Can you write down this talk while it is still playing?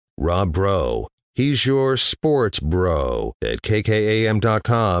Rob Breaux. He's your sports bro at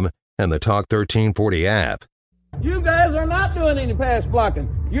KKAM.com and the Talk 1340 app. You guys are not doing any pass blocking.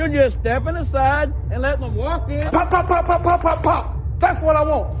 You're just stepping aside and letting them walk in. Pop, pop, pop, pop, pop, pop, pop. That's what I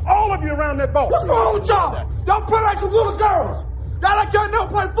want. All of you around that ball. What's wrong with y'all? Y'all play like some little girls. Y'all like y'all never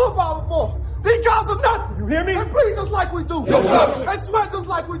played football before. These guys are nothing. You hear me? They breathe just like we do. Yes, sir. They sweat just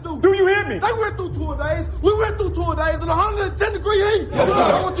like we do. Do you hear me? They went through 2 days. We went through 2 days in 110-degree heat. Yes, sir.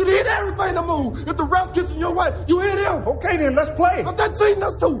 I want you to hit everything to move. If the ref gets in your way, you hit him. Okay, then, let's play. But they're cheating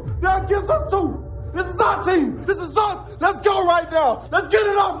us too. They're against us too. This is our team. This is us. Let's go right now. Let's get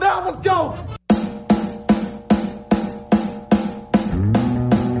it off now. Let's go.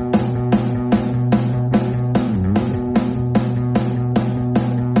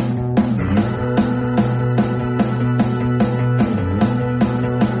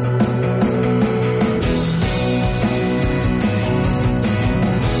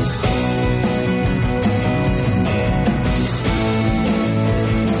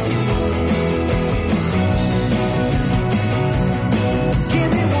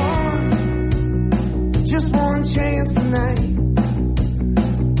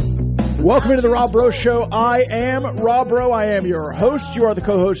 Welcome to the Rob Breaux Show. I am Rob Breaux. I am your host. You are the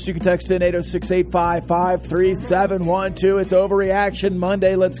co-host. You can text in 806-855-3712. It's Overreaction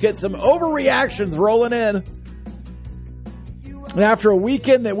Monday. Let's get some overreactions rolling in. And after a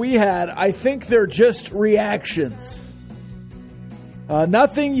weekend that we had, I think they're just reactions.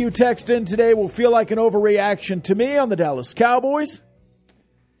 Nothing you text in today will feel like an overreaction to me on the Dallas Cowboys.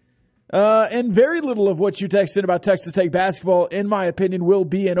 And very little of what you texted about Texas Tech basketball, in my opinion, will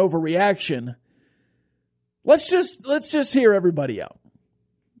be an overreaction. Let's just hear everybody out.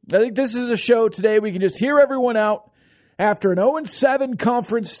 I think this is a show today we can just hear everyone out after an 0-7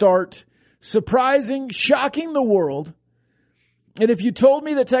 conference start, surprising, shocking the world. And if you told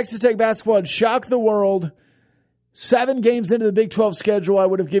me that Texas Tech basketball had shocked the world 7 games into the Big 12 schedule, I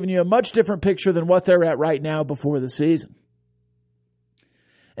would have given you a much different picture than what they're at right now before the season.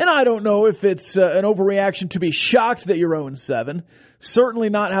 And I don't know if it's an overreaction to be shocked that you're 0-7. Certainly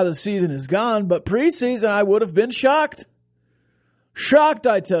not how the season has gone, but preseason I would have been shocked. Shocked,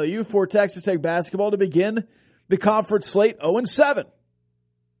 I tell you, for Texas Tech basketball to begin the conference slate 0-7.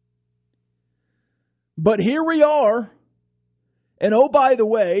 But here we are. And oh, by the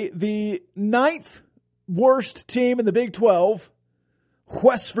way, the 9th worst team in the Big 12,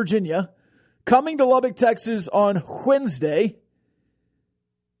 West Virginia, coming to Lubbock, Texas on Wednesday.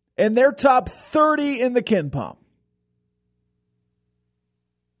 And they're top 30 in the KenPom.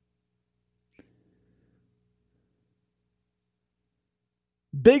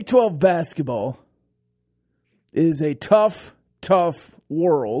 Big 12 basketball is a tough, tough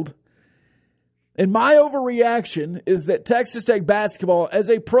world. And my overreaction is that Texas Tech basketball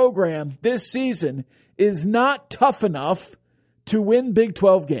as a program this season is not tough enough to win Big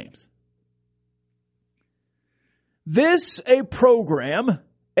 12 games. This a program,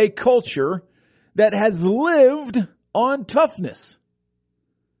 a culture that has lived on toughness.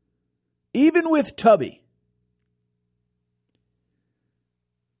 Even with Tubby.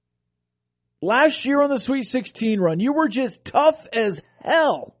 Last year on the Sweet 16 run, you were just tough as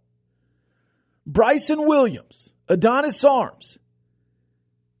hell. Bryson Williams, Adonis Arms,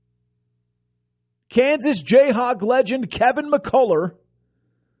 Kansas Jayhawk legend Kevin McCullough,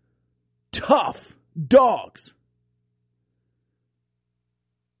 tough dogs.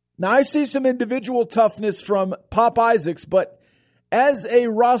 Now, I see some individual toughness from Pop Isaacs, but as a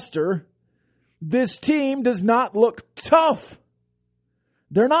roster, this team does not look tough.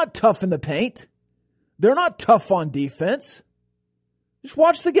 They're not tough in the paint. They're not tough on defense. Just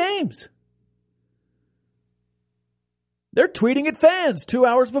watch the games. They're tweeting at fans 2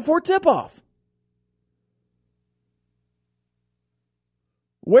 hours before tip-off.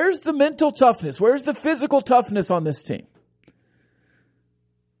 Where's the mental toughness? Where's the physical toughness on this team?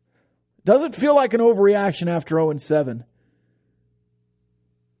 Doesn't feel like an overreaction after 0-7.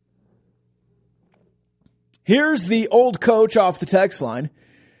 Here's the old coach off the text line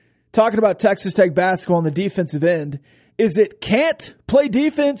talking about Texas Tech basketball on the defensive end. Is it can't play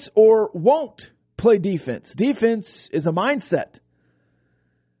defense or won't play defense? Defense is a mindset.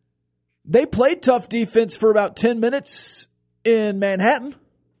 They played tough defense for about 10 minutes in Manhattan.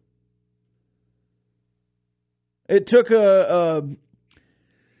 It took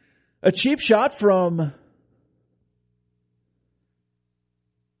a cheap shot from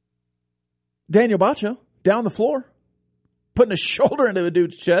Daniel Bacho down the floor, putting a shoulder into a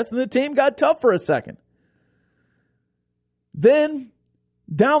dude's chest, and the team got tough for a second. Then,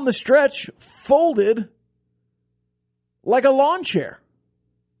 down the stretch, folded like a lawn chair.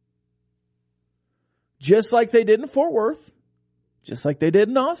 just like they did in Fort Worth, just like they did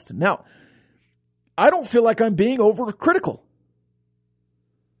in Austin. Now, I don't feel like I'm being overcritical.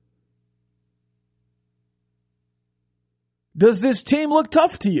 Does this team look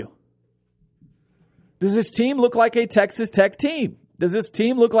tough to you? Does this team look like a Texas Tech team? Does this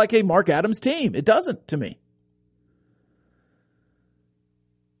team look like a Mark Adams team? It doesn't to me.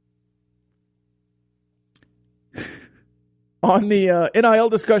 On the NIL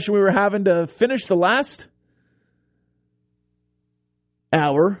discussion we were having to finish the last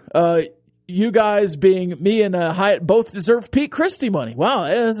hour, you guys being me and Hyatt both deserve Pete Christie money. Wow,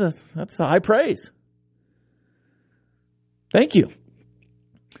 that's a high praise. Thank you.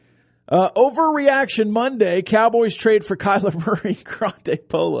 Overreaction Monday, Cowboys trade for Kyler Murray, Grande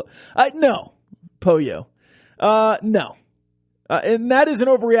Polo. No, Poyo. No. And that is an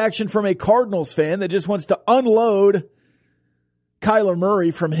overreaction from a Cardinals fan that just wants to unload Kyler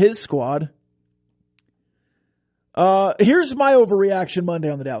Murray from his squad. Here's my overreaction Monday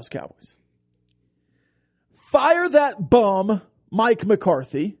on the Dallas Cowboys. Fire that bum, Mike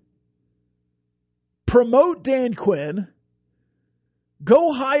McCarthy. Promote Dan Quinn.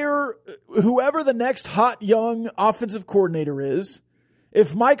 Go hire whoever the next hot young offensive coordinator is.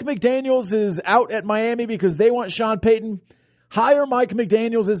 If Mike McDaniels is out at Miami because they want Sean Payton, hire Mike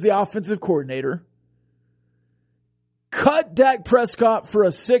McDaniels as the offensive coordinator. Cut Dak Prescott for a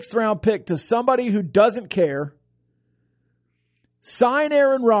 6th-round pick to somebody who doesn't care. Sign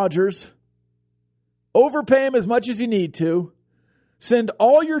Aaron Rodgers. Overpay him as much as you need to. Send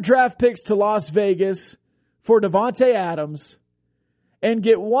all your draft picks to Las Vegas for Devontae Adams. And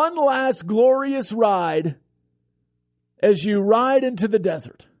get one last glorious ride as you ride into the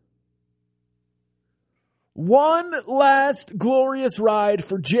desert. One last glorious ride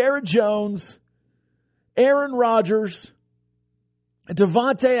for Jared Jones, Aaron Rodgers,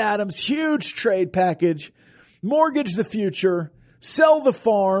 Devontae Adams, huge trade package, mortgage the future, sell the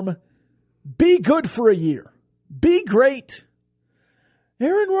farm, be good for a year, be great.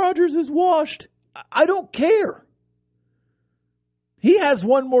 Aaron Rodgers is washed. I don't care. He has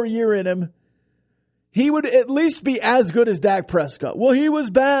one more year in him. He would at least be as good as Dak Prescott. Well, he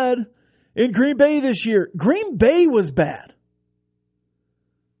was bad in Green Bay this year. Green Bay was bad.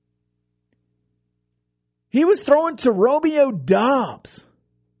 He was throwing to Romeo Doubs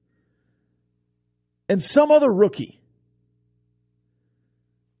and some other rookie.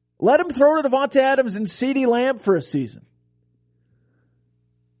 Let him throw to Devontae Adams and CeeDee Lamb for a season.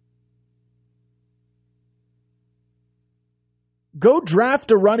 Go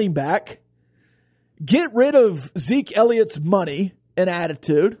draft a running back. Get rid of Zeke Elliott's money and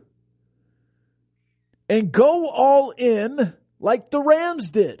attitude. And go all in like the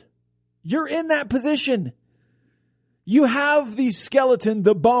Rams did. You're in that position. You have the skeleton,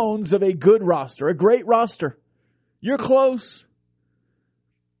 the bones of a good roster, a great roster. You're close.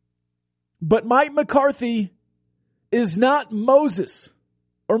 But Mike McCarthy is not Moses.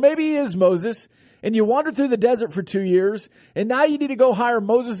 Or maybe he is Moses. And you wandered through the desert for 2 years, and now you need to go hire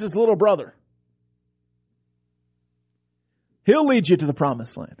Moses' little brother. He'll lead you to the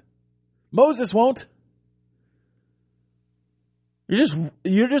promised land. Moses won't.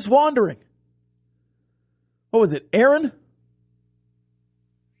 You're just wandering. What was it, Aaron?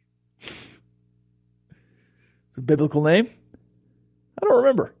 It's a biblical name. I don't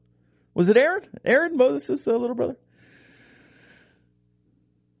remember. Was it Aaron? Aaron, Moses' little brother?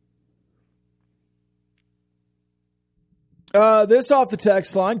 This off the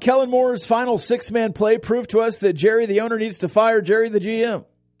text line. Kellen Moore's final 6-man play proved to us that Jerry the owner needs to fire Jerry the GM.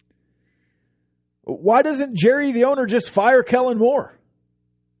 Why doesn't Jerry the owner just fire Kellen Moore?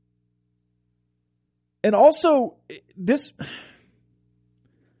 And also, this...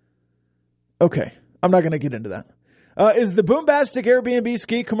 Okay, I'm not going to get into that. Is the Boombastic Airbnb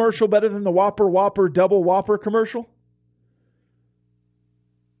ski commercial better than the Whopper Double Whopper commercial?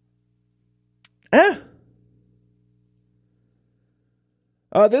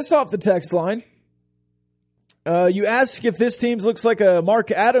 This off the text line. You ask if this team looks like a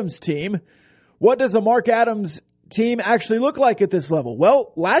Mark Adams team. What does a Mark Adams team actually look like at this level?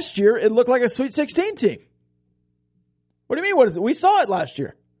 Well, last year it looked like a Sweet 16 team. What do you mean? What is it? We saw it last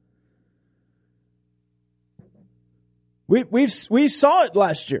year. We saw it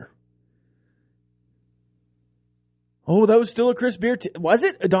last year. Oh, that was still a Chris Beard team. Was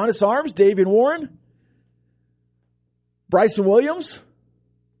it? Adonis Arms, Davian Warren, Bryson Williams.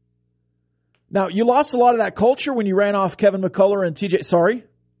 Now, you lost a lot of that culture when you ran off Kevin McCullough and TJ. Sorry.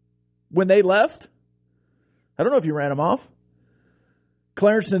 When they left. I don't know if you ran them off.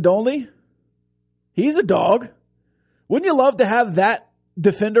 Clarence Nadolny. He's a dog. Wouldn't you love to have that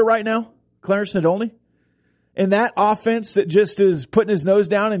defender right now? Clarence Nadolny. in that offense that just is putting his nose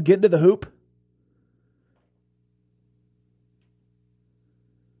down and getting to the hoop?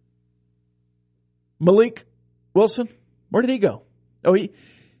 Malik Wilson, where did he go? Oh,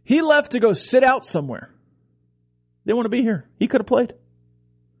 he left to go sit out somewhere. Didn't want to be here. He could have played.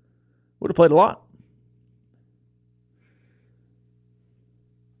 Would have played a lot.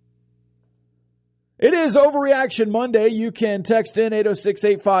 It is Overreaction Monday. You can text in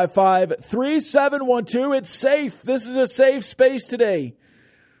 806-855-3712. It's safe. This is a safe space today.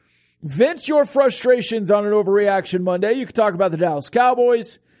 Vent your frustrations on an Overreaction Monday. You can talk about the Dallas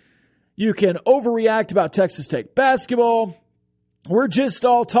Cowboys. You can overreact about Texas Tech basketball. We're just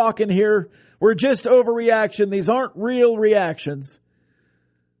all talking here. We're just overreaction. These aren't real reactions.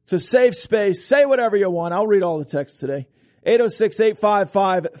 It's a safe space. Say whatever you want. I'll read all the texts today.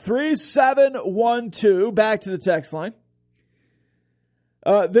 806-855-3712. Back to the text line.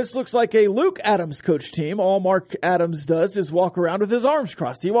 This looks like a Luke Adams coach team. All Mark Adams does is walk around with his arms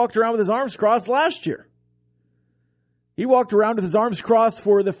crossed. He walked around with his arms crossed last year. He walked around with his arms crossed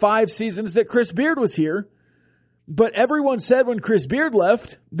for the 5 seasons that Chris Beard was here. But everyone said when Chris Beard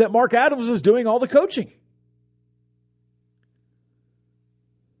left that Mark Adams was doing all the coaching.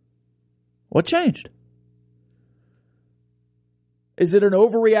 What changed? Is it an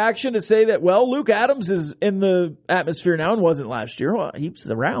overreaction to say that, well, Luke Adams is in the atmosphere now and wasn't last year? Well,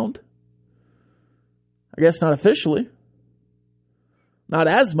 he's around. I guess not officially. Not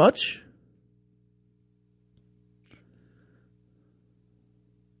as much.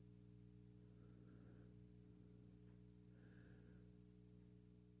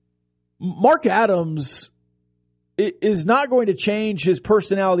 Mark Adams is not going to change his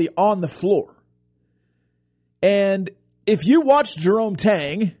personality on the floor. And if you watch Jerome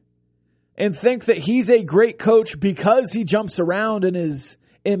Tang and think that he's a great coach because he jumps around and is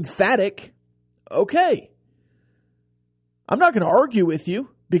emphatic, okay. I'm not going to argue with you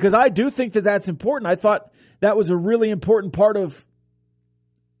because I do think that that's important. I thought that was a really important part of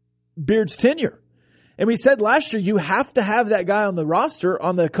Beard's tenure. And we said last year, you have to have that guy on the roster,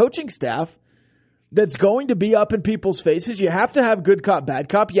 on the coaching staff, that's going to be up in people's faces. You have to have good cop, bad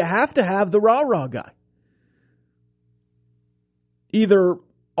cop. You have to have the rah-rah guy. Either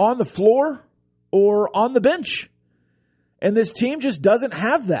on the floor or on the bench. And this team just doesn't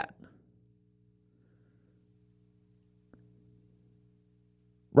have that.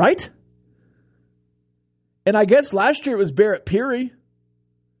 Right? And I guess last year it was Barrett Peary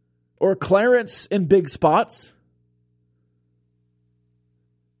or Clarence in big spots.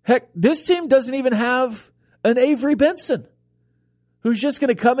 Heck, this team doesn't even have an Avery Benson who's just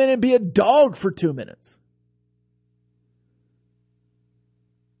going to come in and be a dog for 2 minutes.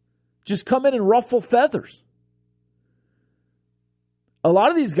 Just come in and ruffle feathers. A lot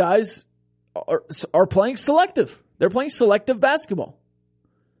of these guys are playing selective. They're playing selective basketball.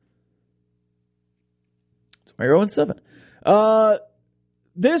 It's Mario and 7.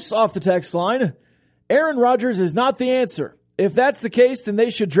 This off the text line, Aaron Rodgers is not the answer. If that's the case, then they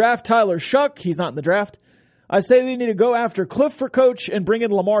should draft Tyler Shuck. He's not in the draft. I say they need to go after Cliff for coach and bring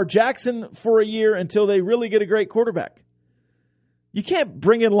in Lamar Jackson for a year until they really get a great quarterback. You can't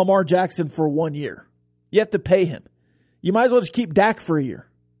bring in Lamar Jackson for 1 year. You have to pay him. You might as well just keep Dak for a year.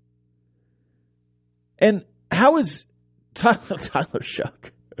 And how is Tyler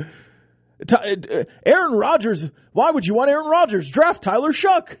Shuck? Aaron Rodgers, why would you want Aaron Rodgers? Draft Tyler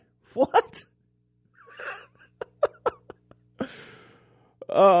Shuck. What?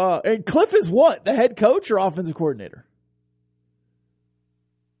 And Cliff is what? The head coach or offensive coordinator?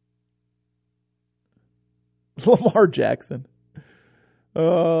 Lamar Jackson.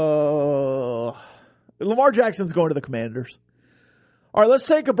 Lamar Jackson's going to the Commanders. All right, let's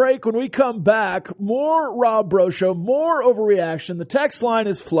take a break. When we come back, more Rob Breaux Show, more overreaction. The text line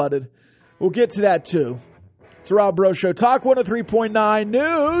is flooded. We'll get to that too. It's the Rob Breaux Show. Talk 103.9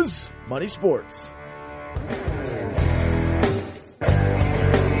 News, Money Sports.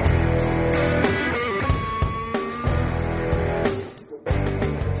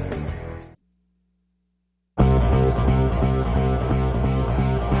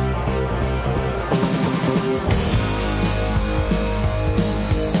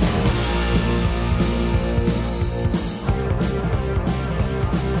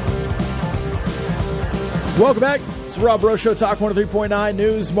 Welcome back. It's the Rob Breaux Show, Talk 103.9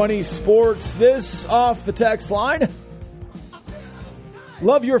 News, Money, Sports. This off the text line.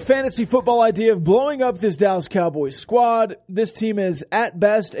 Love your fantasy football idea of blowing up this Dallas Cowboys squad. This team is, at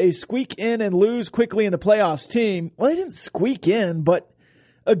best, a squeak in and lose quickly in the playoffs team. Well, they didn't squeak in, but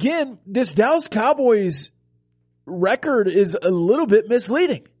again, this Dallas Cowboys record is a little bit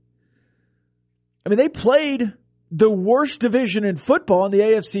misleading. I mean, they played the worst division in football in the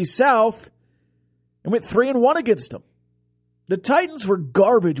AFC South and went 3-1 against them. The Titans were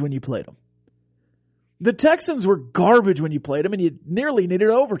garbage when you played them. The Texans were garbage when you played them, and you nearly needed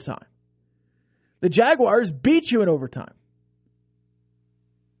overtime. The Jaguars beat you in overtime.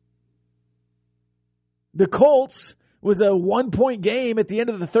 The Colts was a 1-point game at the end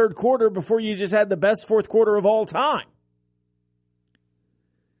of the third quarter before you just had the best fourth quarter of all time.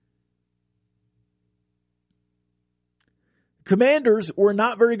 Commanders were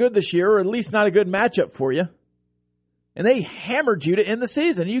not very good this year, or at least not a good matchup for you. And they hammered you to end the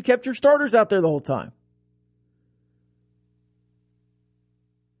season. You kept your starters out there the whole time.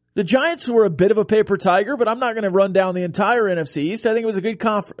 The Giants were a bit of a paper tiger, but I'm not going to run down the entire NFC East. I think it was a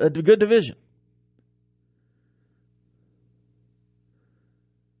good division.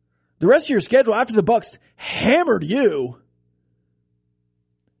 The rest of your schedule, after the Bucs hammered you,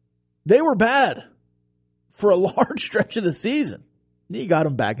 they were bad for a large stretch of the season. You got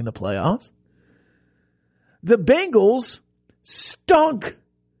them back in the playoffs. The Bengals stunk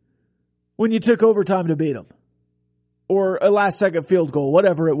when you took overtime to beat them. Or a last-second field goal,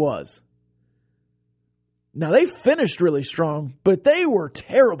 whatever it was. Now, they finished really strong, but they were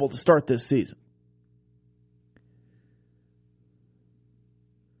terrible to start this season.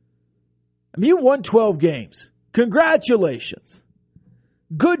 I mean, you won 12 games. Congratulations.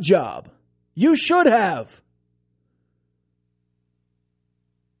 Good job. You should have.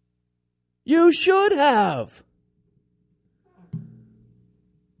 You should have.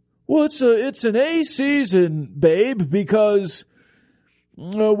 Well, it's an A season, babe, because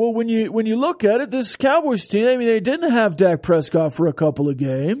when you look at it, this Cowboys team, I mean, they didn't have Dak Prescott for a couple of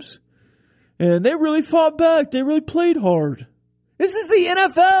games, and they really fought back. They really played hard. This is the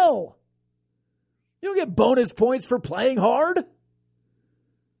NFL. You don't get bonus points for playing hard.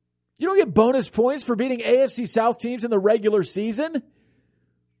 You don't get bonus points for beating AFC South teams in the regular season.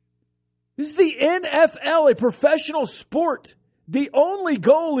 This is the NFL, a professional sport. The only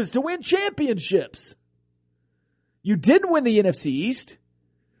goal is to win championships. You didn't win the NFC East.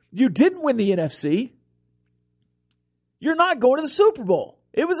 You didn't win the NFC. You're not going to the Super Bowl.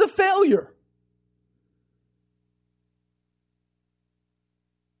 It was a failure.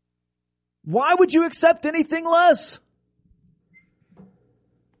 Why would you accept anything less?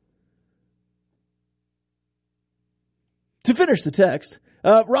 To finish the text,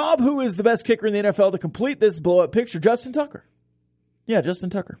 Rob, who is the best kicker in the NFL to complete this blow-up picture? Justin Tucker. Yeah, Justin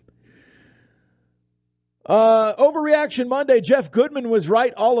Tucker. Overreaction Monday. Jeff Goodman was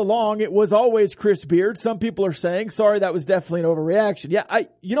right all along. It was always Chris Beard. Some people are saying, sorry, that was definitely an overreaction. Yeah,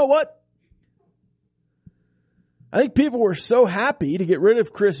 you know what? I think people were so happy to get rid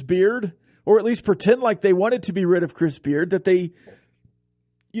of Chris Beard, or at least pretend like they wanted to be rid of Chris Beard, that they,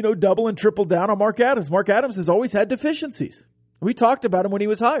 double and triple down on Mark Adams. Mark Adams has always had deficiencies. We talked about him when he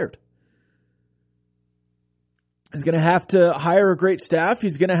was hired. He's going to have to hire a great staff.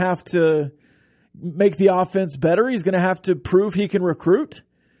 He's going to have to make the offense better. He's going to have to prove he can recruit.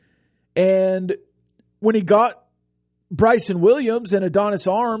 And when he got Bryson Williams and Adonis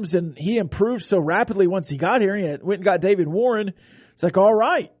Arms, and he improved so rapidly once he got here, he went and got David Warren. It's like, all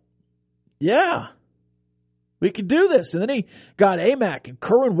right, yeah, we can do this. And then he got Amack and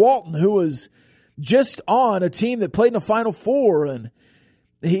Kerwin Walton, who was just on a team that played in the Final Four, and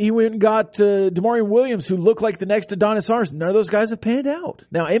he went and got Damarian Williams, who looked like the next Adonis Arms. None of those guys have panned out.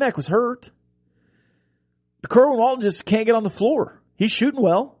 Now, Amack was hurt. Kerwin Walton just can't get on the floor. He's shooting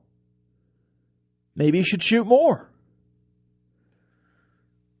well. Maybe he should shoot more.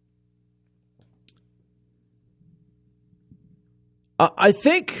 I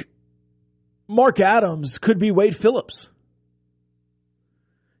think Mark Adams could be Wade Phillips.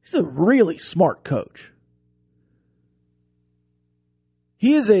 He's a really smart coach.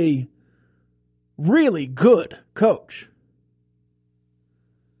 He is a really good coach.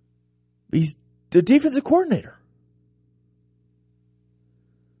 He's the defensive coordinator.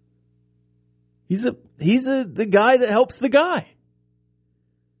 He's the guy that helps the guy.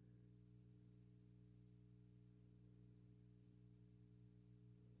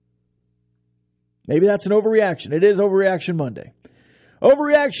 Maybe that's an overreaction. It is Overreaction Monday.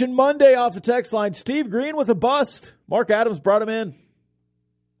 Overreaction Monday off the text line. Steve Green was a bust. Mark Adams brought him in.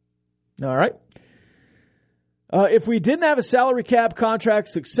 All right. If we didn't have a salary cap,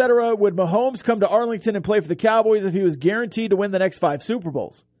 contracts, etc., would Mahomes come to Arlington and play for the Cowboys if he was guaranteed to win the next 5 Super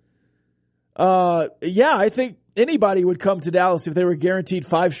Bowls? Yeah, I think anybody would come to Dallas if they were guaranteed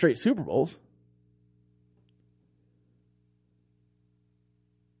 5 straight Super Bowls.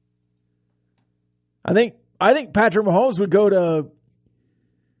 I think Patrick Mahomes would go to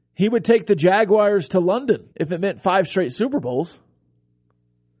he would take the Jaguars to London if it meant 5 straight Super Bowls.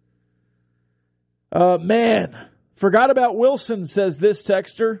 Man, forgot about Wilson, says this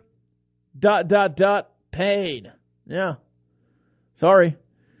texter. ... Pain. Yeah. Sorry.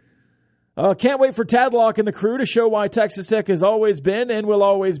 Can't wait for Tadlock and the crew to show why Texas Tech has always been and will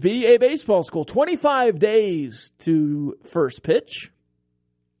always be a baseball school. 25 days to first pitch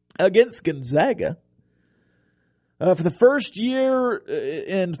against Gonzaga. For the first year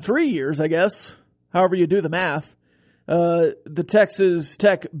in 3 years, I guess, however you do the math, the Texas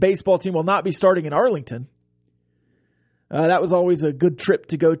Tech baseball team will not be starting in Arlington. That was always a good trip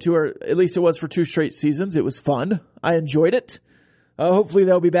to go to, or at least it was for 2 straight seasons. It was fun. I enjoyed it. Hopefully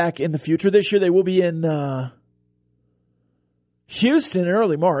they'll be back in the future. This year they will be in Houston in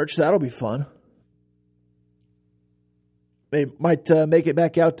early March. That'll be fun. They might make it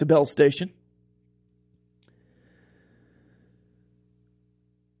back out to Bell Station.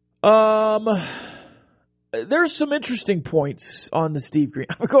 There's some interesting points on the Steve Green.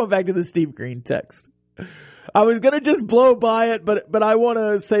 I'm going back to the Steve Green text. I was going to just blow by it, but I want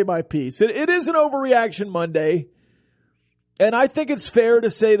to say my piece. It is an overreaction Monday, and I think it's fair to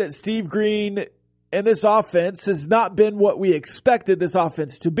say that Steve Green and this offense has not been what we expected this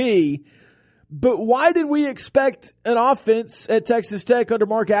offense to be. But why did we expect an offense at Texas Tech under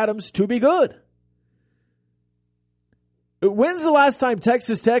Mark Adams to be good? When's the last time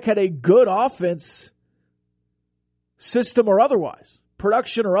Texas Tech had a good offense, system or otherwise,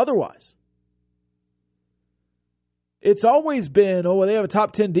 production or otherwise? It's always been, oh, well, they have a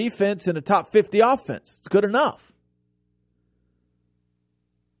top 10 defense and a top 50 offense. It's good enough.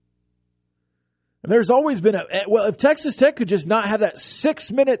 And there's always been well, if Texas Tech could just not have that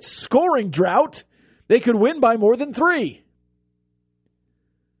 6-minute scoring drought, they could win by more than 3.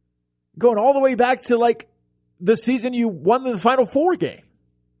 Going all the way back to like the season you won the Final Four game.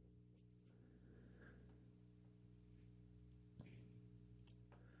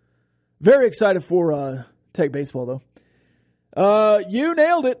 Very excited for Tech baseball, though. You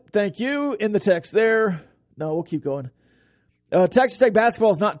nailed it. Thank you in the text there. No, we'll keep going. Texas Tech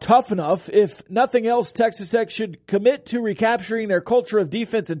basketball is not tough enough. If nothing else, Texas Tech should commit to recapturing their culture of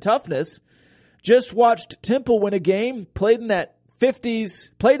defense and toughness. Just watched Temple win a game, played in the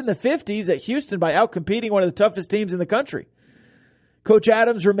 50s at Houston by outcompeting one of the toughest teams in the country. Coach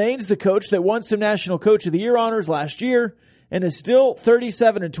Adams remains the coach that won some National Coach of the Year honors last year and is still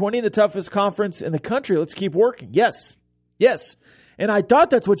 37-20 in the toughest conference in the country. Let's keep working. Yes. Yes. And I thought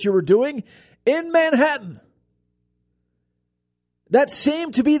that's what you were doing in Manhattan. That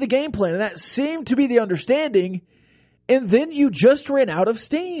seemed to be the game plan, and that seemed to be the understanding, and then you just ran out of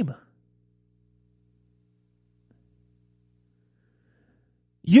steam.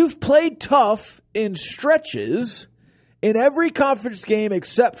 You've played tough in stretches in every conference game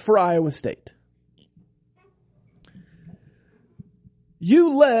except for Iowa State.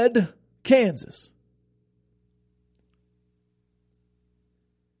 You led Kansas.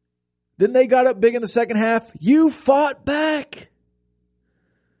 Then they got up big in the second half. You fought back.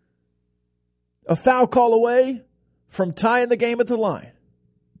 A foul call away from tying the game at the line.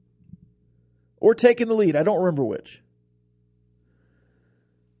 Or taking the lead. I don't remember which.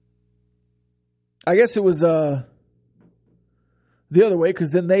 I guess it was the other way,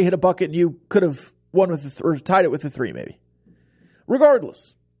 because then they hit a bucket and you could have won with or tied it with a 3 maybe.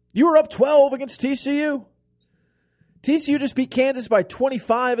 Regardless, you were up 12 against TCU. TCU just beat Kansas by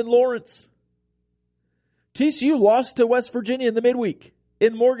 25 in Lawrence. TCU lost to West Virginia in the midweek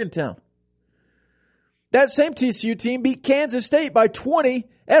in Morgantown. That same TCU team beat Kansas State by 20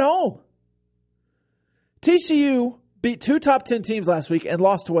 at home. TCU beat 2 top 10 teams last week and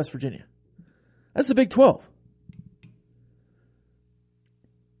lost to West Virginia. That's the Big 12.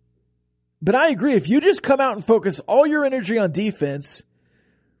 But I agree, if you just come out and focus all your energy on defense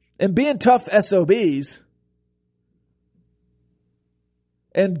and being tough SOBs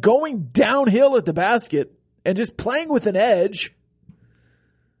and going downhill at the basket and just playing with an edge,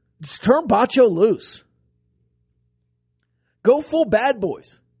 just turn Bacho loose. Go full bad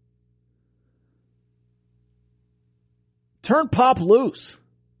boys. Turn Pop loose.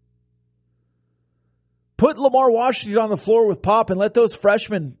 Put Lamar Washington on the floor with Pop and let those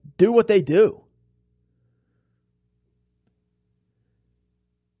freshmen do what they do.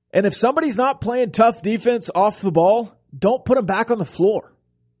 And if somebody's not playing tough defense off the ball, don't put them back on the floor.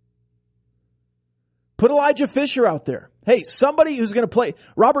 Put Elijah Fisher out there. Hey, somebody who's going to play.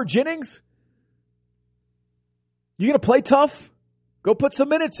 Robert Jennings, you going to play tough? Go put some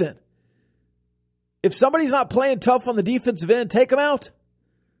minutes in. If somebody's not playing tough on the defensive end, take them out.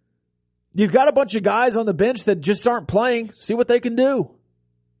 You've got a bunch of guys on the bench that just aren't playing. See what they can do.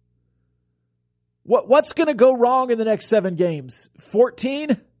 What's going to go wrong in the next 7 games?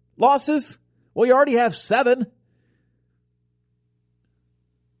 14 losses? Well, you already have 7.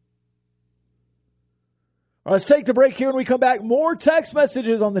 All right, let's take the break here. When we come back, more text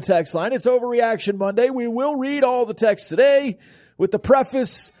messages on the text line. It's Overreaction Monday. We will read all the texts today with the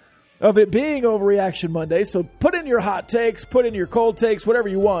preface of it being Overreaction Monday. So put in your hot takes, put in your cold takes, whatever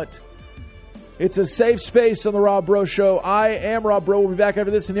you want. It's a safe space on the Rob Breaux Show. I am Rob Breaux. We'll be back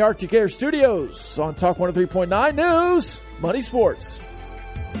after this in the Arctic Air Studios on Talk 103.9 News, Money Sports.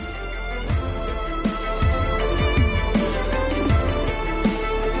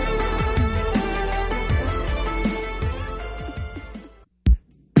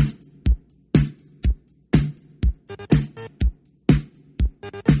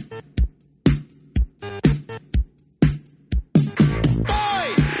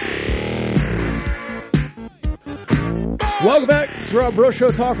 Welcome back. It's Rob Breaux Show,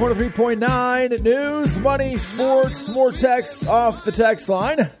 Talk 103.9 News, Money, Sports, more texts off the text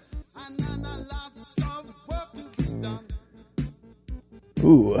line.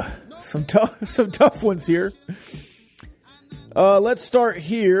 Ooh, some tough ones here. Let's start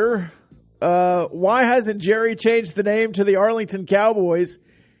here. Why hasn't Jerry changed the name to the Arlington Cowboys?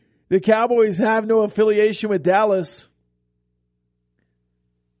 The Cowboys have no affiliation with Dallas.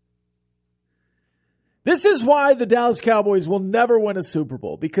 This is why the Dallas Cowboys will never win a Super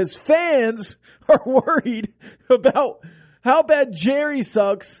Bowl, because fans are worried about how bad Jerry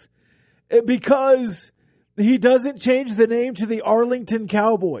sucks because he doesn't change the name to the Arlington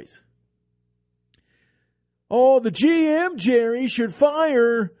Cowboys. Oh, the GM Jerry should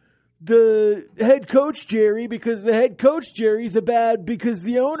fire the head coach Jerry because the head coach Jerry's bad because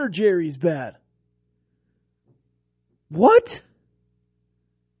the owner Jerry's bad. What?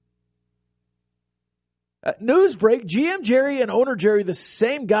 News break, GM Jerry and owner Jerry, the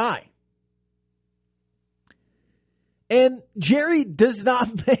same guy. And Jerry does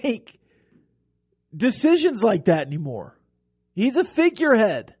not make decisions like that anymore. He's a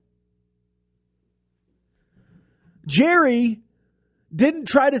figurehead. Jerry didn't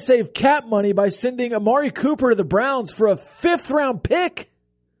try to save cap money by sending Amari Cooper to the Browns for a 5th-round pick.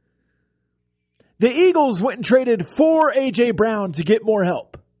 The Eagles went and traded for A.J. Brown to get more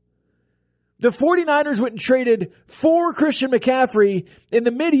help. The 49ers went and traded for Christian McCaffrey in the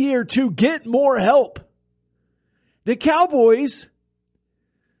mid-year to get more help. The Cowboys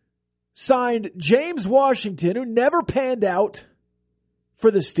signed James Washington, who never panned out for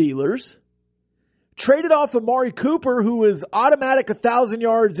the Steelers. Traded off Amari Cooper, who was automatic 1,000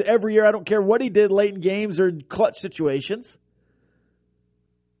 yards every year. I don't care what he did late in games or in clutch situations.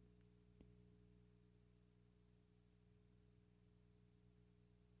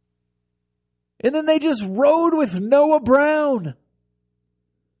 And then they just rode with Noah Brown,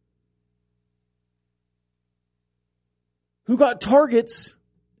 who got targets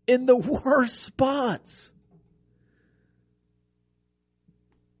in the worst spots.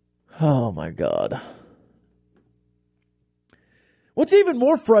 Oh, my God. What's even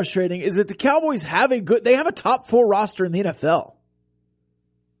more frustrating is that the Cowboys have they have a top 4 roster in the NFL.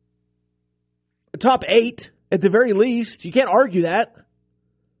 A top 8 at the very least. You can't argue that.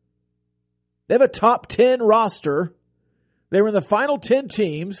 They have a top 10 roster. They were in the final 10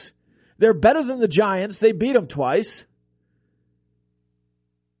 teams. They're better than the Giants. They beat them twice.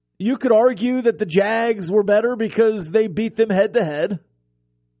 You could argue that the Jags were better because they beat them head to head.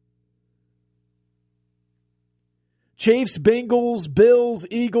 Chiefs, Bengals, Bills,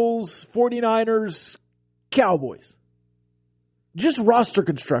 Eagles, 49ers, Cowboys. Just roster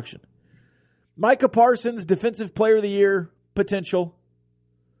construction. Micah Parsons, Defensive Player of the Year potential.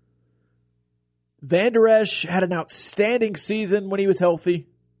 Van Der Esch had an outstanding season when he was healthy.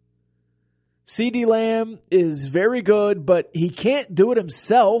 CeeDee Lamb is very good, but he can't do it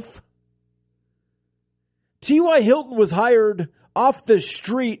himself. T.Y. Hilton was hired off the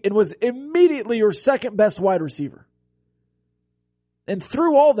street and was immediately your second best wide receiver. And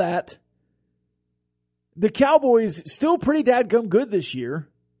through all that, the Cowboys still pretty dadgum good this year.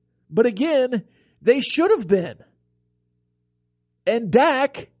 But again, they should have been. And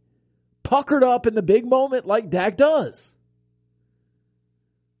Dak puckered up in the big moment like Dak does.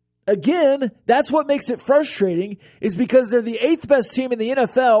 Again, that's what makes it frustrating, is because they're the 8th best team in the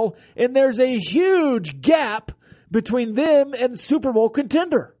NFL, and there's a huge gap between them and Super Bowl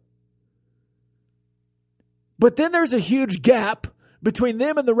contender. But then there's a huge gap between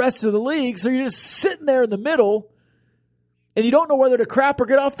them and the rest of the league, so you're just sitting there in the middle, and you don't know whether to crap or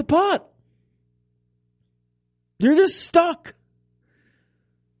get off the pot. You're just stuck.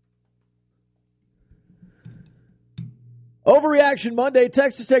 Overreaction Monday,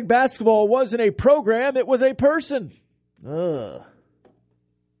 Texas Tech basketball wasn't a program, it was a person. I'm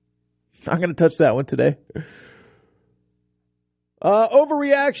going to touch that one today.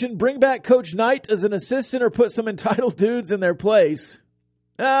 Overreaction, bring back Coach Knight as an assistant or put some entitled dudes in their place.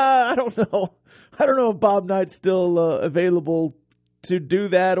 I don't know. I don't know if Bob Knight's still available to do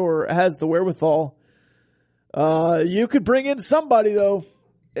that or has the wherewithal. You could bring in somebody, though.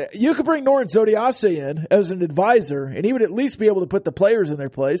 You could bring Noren Zodiace in as an advisor, and he would at least be able to put the players in their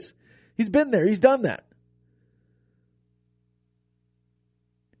place. He's been there. He's done that.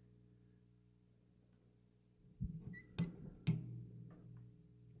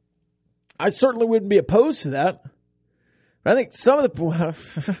 I certainly wouldn't be opposed to that. I think some of the...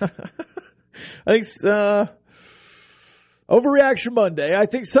 Overreaction Monday, I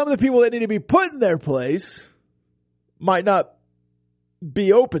think some of the people that need to be put in their place might not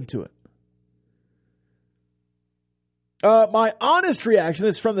be open to it. My honest reaction,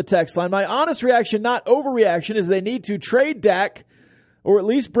 this is from the text line, my honest reaction, not overreaction, is they need to trade Dak or at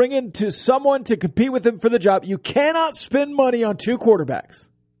least bring in to someone to compete with him for the job. You cannot spend money on two quarterbacks.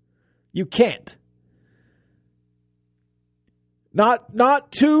 You can't.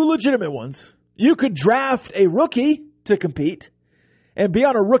 Not two legitimate ones. You could draft a rookie to compete and be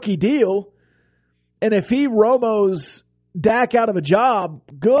on a rookie deal. And if he Romos Dak out of a job,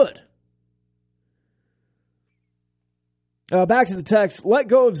 good. Back to the text. Let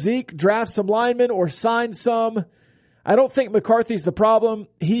go of Zeke, draft some linemen or sign some. I don't think McCarthy's the problem.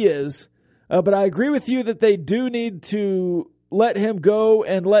 He is. But I agree with you that they do need to let him go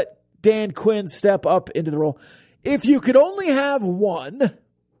and let Dan Quinn step up into the role. If you could only have one,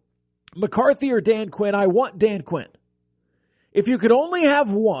 McCarthy or Dan Quinn, I want Dan Quinn. If you could only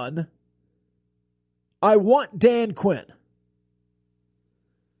have one, I want Dan Quinn.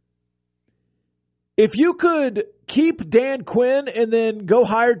 If you could keep Dan Quinn and then go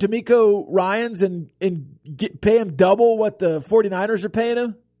hire D'Amico Ryans and pay him double what the 49ers are paying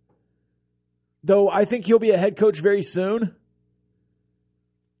him, though I think he'll be a head coach very soon,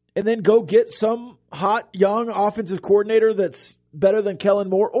 and then go get some hot, young offensive coordinator that's better than Kellen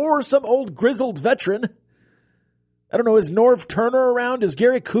Moore or some old grizzled veteran. I don't know, is Norv Turner around? Is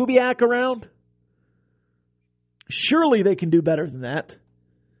Gary Kubiak around? Surely they can do better than that.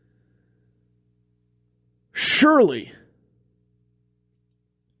 Surely.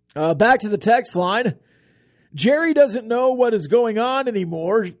 Back to the text line. Jerry doesn't know what is going on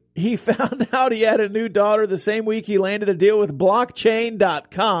anymore. He found out he had a new daughter the same week he landed a deal with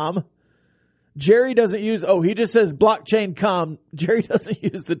blockchain.com. Jerry doesn't use, he just says blockchain.com. Jerry doesn't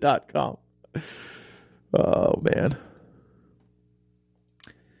use the .com. Oh, man.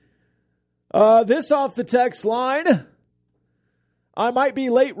 This off the text line. I might be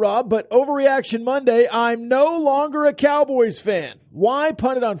late, Rob, but Overreaction Monday, I'm no longer a Cowboys fan. Why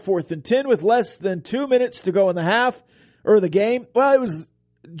punt it on 4th and 10 with less than 2 minutes to go in the half or the game? Well, it was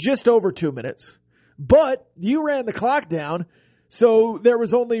just over 2 minutes. But you ran the clock down, so there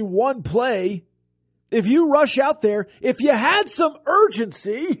was only one play. If you rush out there, if you had some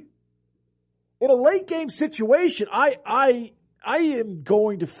urgency in a late game situation, I am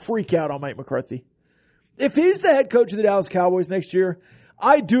going to freak out on Mike McCarthy. If he's the head coach of the Dallas Cowboys next year,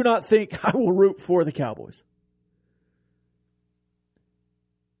 I do not think I will root for the Cowboys.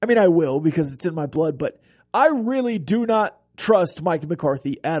 I mean, I will because it's in my blood, but I really do not trust Mike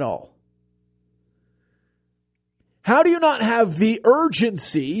McCarthy at all. How do you not have the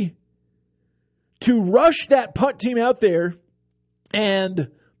urgency to rush that punt team out there and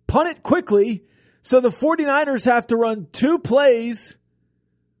punt it quickly so the 49ers have to run 2 plays,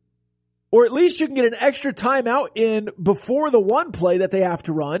 or at least you can get an extra timeout in before the 1 play that they have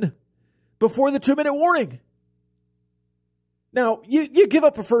to run, before the 2-minute warning? Now, you give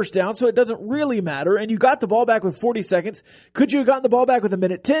up a first down, so it doesn't really matter, and you got the ball back with 40 seconds. Could you have gotten the ball back with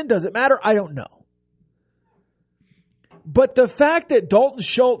 1:10? Does it matter? I don't know. But the fact that Dalton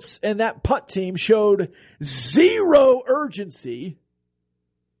Schultz and that punt team showed zero urgency,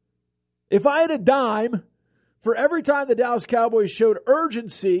 if I had a dime for every time the Dallas Cowboys showed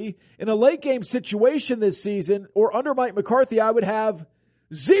urgency in a late game situation this season or under Mike McCarthy, I would have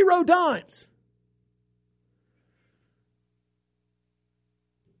 0 dimes.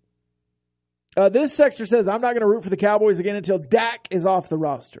 This texter says, I'm not going to root for the Cowboys again until Dak is off the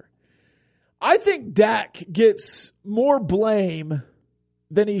roster. I think Dak gets more blame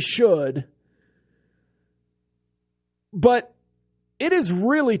than he should, but it is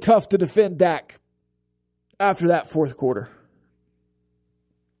really tough to defend Dak after that fourth quarter.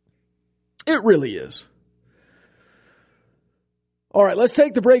 It really is. All right, let's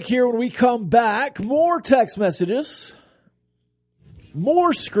take the break here. When we come back, more text messages.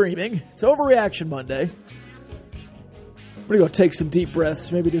 more screaming. It's Overreaction Monday. I'm going to go take some deep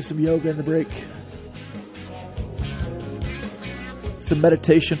breaths, maybe do some yoga in the break. Some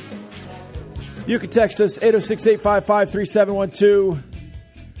meditation. You can text us 806-855-3712.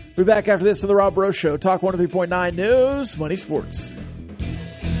 We'll be back after this on the Rob Breaux Show. Talk 103.9 News, Money Sports.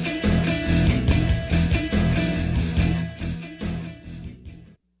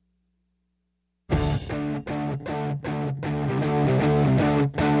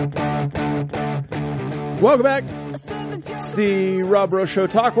 Welcome back. It's the Rob Breaux Show.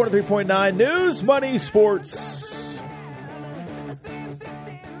 Talk 103.9 News, Money, Sports.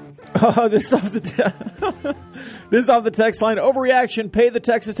 This off the text line. Overreaction. Pay the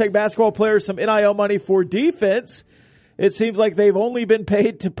Texas Tech basketball players some NIL money for defense. It seems like they've only been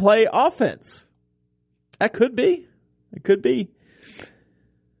paid to play offense. That could be. It could be.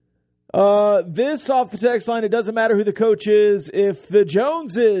 This off the text line. It doesn't matter who the coach is if the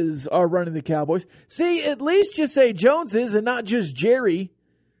Joneses are running the Cowboys. See, at least you say Joneses and not just Jerry.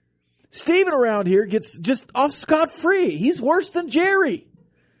 Steven around here gets just off scot-free. He's worse than Jerry.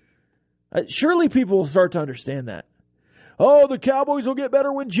 Surely people will start to understand that. Oh, the Cowboys will get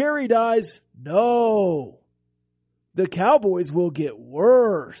better when Jerry dies. No. The Cowboys will get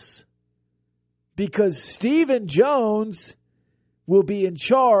worse. Because Stephen Jones will be in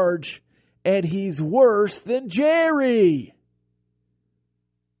charge, and he's worse than Jerry.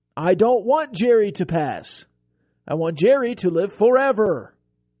 I don't want Jerry to pass. I want Jerry to live forever.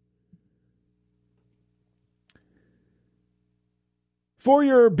 For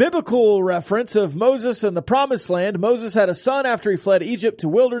your biblical reference of Moses and the Promised Land, Moses had a son after he fled Egypt to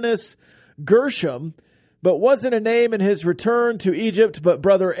wilderness, Gershom, but wasn't a name in his return to Egypt, but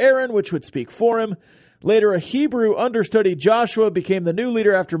brother Aaron, which would speak for him. Later, a Hebrew understudy, Joshua, became the new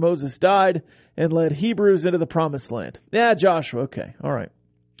leader after Moses died and led Hebrews into the Promised Land. Yeah, Joshua. Okay. All right.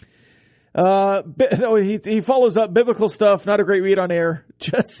 He follows up biblical stuff. Not a great read on air.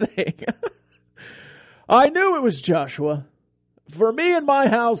 Just saying. I knew it was Joshua. For me and my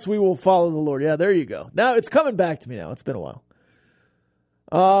house, we will follow the Lord. Yeah, there you go. Now, it's coming back to me now. It's been a while.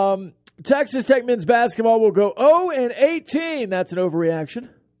 Texas Tech men's basketball will go 0-18. That's an overreaction.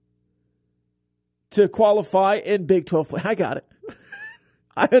 To qualify in Big 12 play. I got it.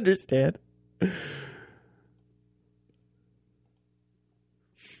 I understand.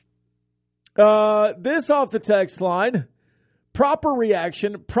 This off the text line. Proper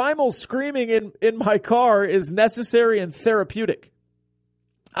reaction. Primal screaming in my car is necessary and therapeutic.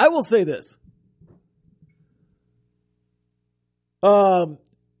 I will say this. Some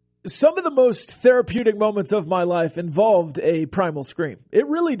of the most therapeutic moments of my life involved a primal scream. It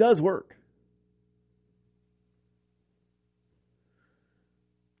really does work.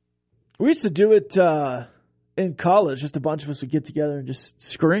 We used to do it in college. Just a bunch of us would get together and just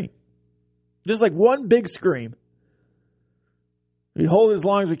scream. Just like one big scream. We hold it as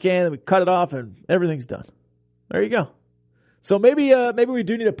long as we can, and we cut it off, and everything's done. There you go. So maybe we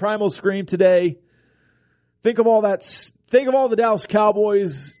do need a primal scream today. Think of all that. Think of all the Dallas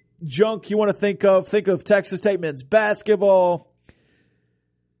Cowboys junk you want to think of. Think of Texas Tech men's basketball.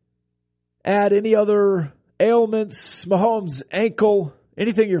 Add any other ailments, Mahomes' ankle,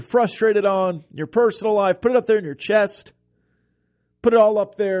 anything you're frustrated on, your personal life. Put it up there in your chest. Put it all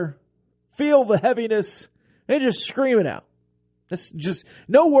up there. Feel the heaviness, and just scream it out. Just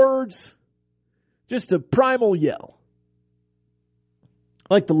no words, just a primal yell.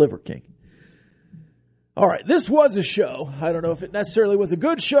 Like the Liver King. All right, this was a show. I don't know if it necessarily was a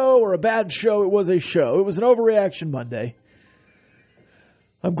good show or a bad show. It was a show. It was an Overreaction Monday.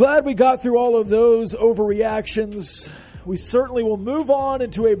 I'm glad we got through all of those overreactions. We certainly will move on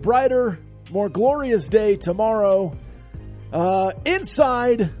into a brighter, more glorious day tomorrow.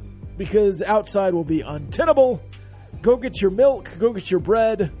 Inside, because outside will be untenable. Go get your milk. Go get your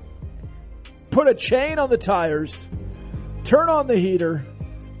bread. Put a chain on the tires. Turn on the heater.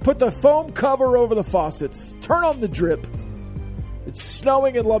 Put the foam cover over the faucets. Turn on the drip. It's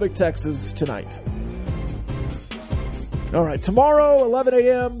snowing in Lubbock, Texas tonight. All right, tomorrow, 11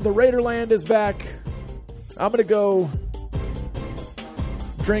 a.m., the Raiderland is back. I'm going to go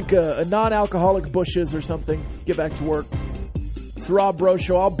drink a non-alcoholic Bush's or something. Get back to work. It's the Rob Breaux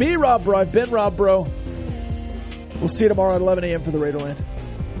Show. I'll be Rob Breaux. I've been Rob Breaux. We'll see you tomorrow at 11 a.m. for the Raiderland.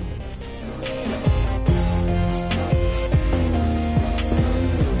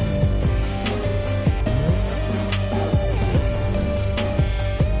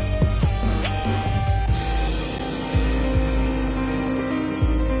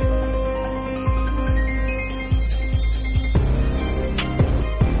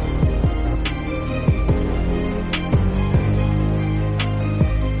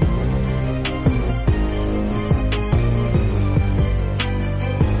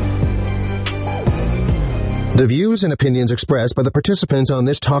 The views and opinions expressed by the participants on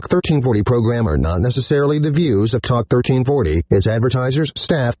this Talk 1340 program are not necessarily the views of Talk 1340, its advertisers,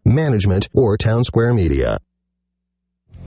 staff, management, or Town Square Media.